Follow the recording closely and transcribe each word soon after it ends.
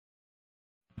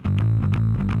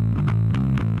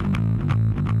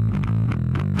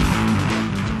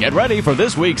Get ready for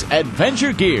this week's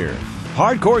Adventure Gear.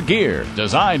 Hardcore gear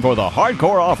designed for the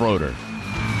hardcore off-roader.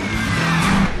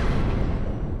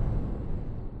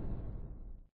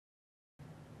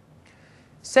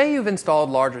 Say you've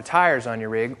installed larger tires on your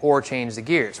rig or changed the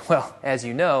gears. Well, as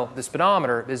you know, the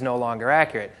speedometer is no longer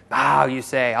accurate. You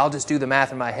say, I'll just do the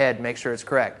math in my head and make sure it's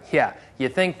correct. Yeah, you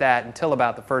think that until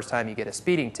about the first time you get a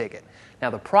speeding ticket.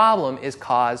 Now, the problem is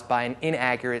caused by an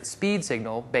inaccurate speed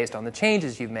signal based on the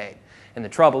changes you've made. And the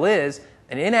trouble is,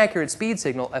 an inaccurate speed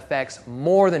signal affects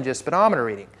more than just speedometer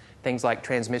reading. Things like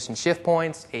transmission shift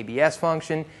points, ABS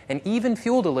function, and even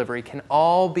fuel delivery can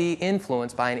all be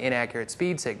influenced by an inaccurate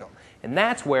speed signal. And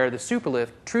that's where the Superlift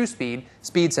Truspeed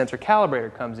speed sensor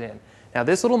calibrator comes in. Now,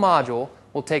 this little module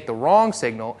will take the wrong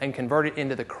signal and convert it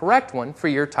into the correct one for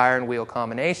your tire and wheel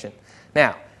combination.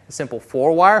 Now, a simple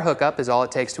 4-wire hookup is all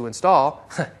it takes to install,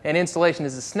 and installation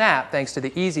is a snap thanks to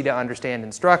the easy-to-understand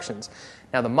instructions.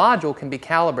 Now, the module can be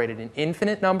calibrated an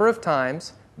infinite number of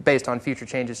times based on future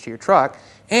changes to your truck,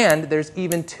 and there's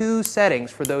even 2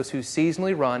 settings for those who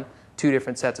seasonally run 2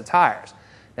 different sets of tires.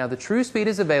 Now, the Truspeed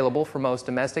is available for most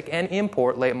domestic and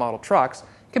import late model trucks.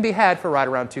 It can be had for right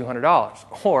around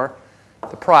 $200, or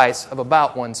the price of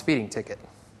about one speeding ticket.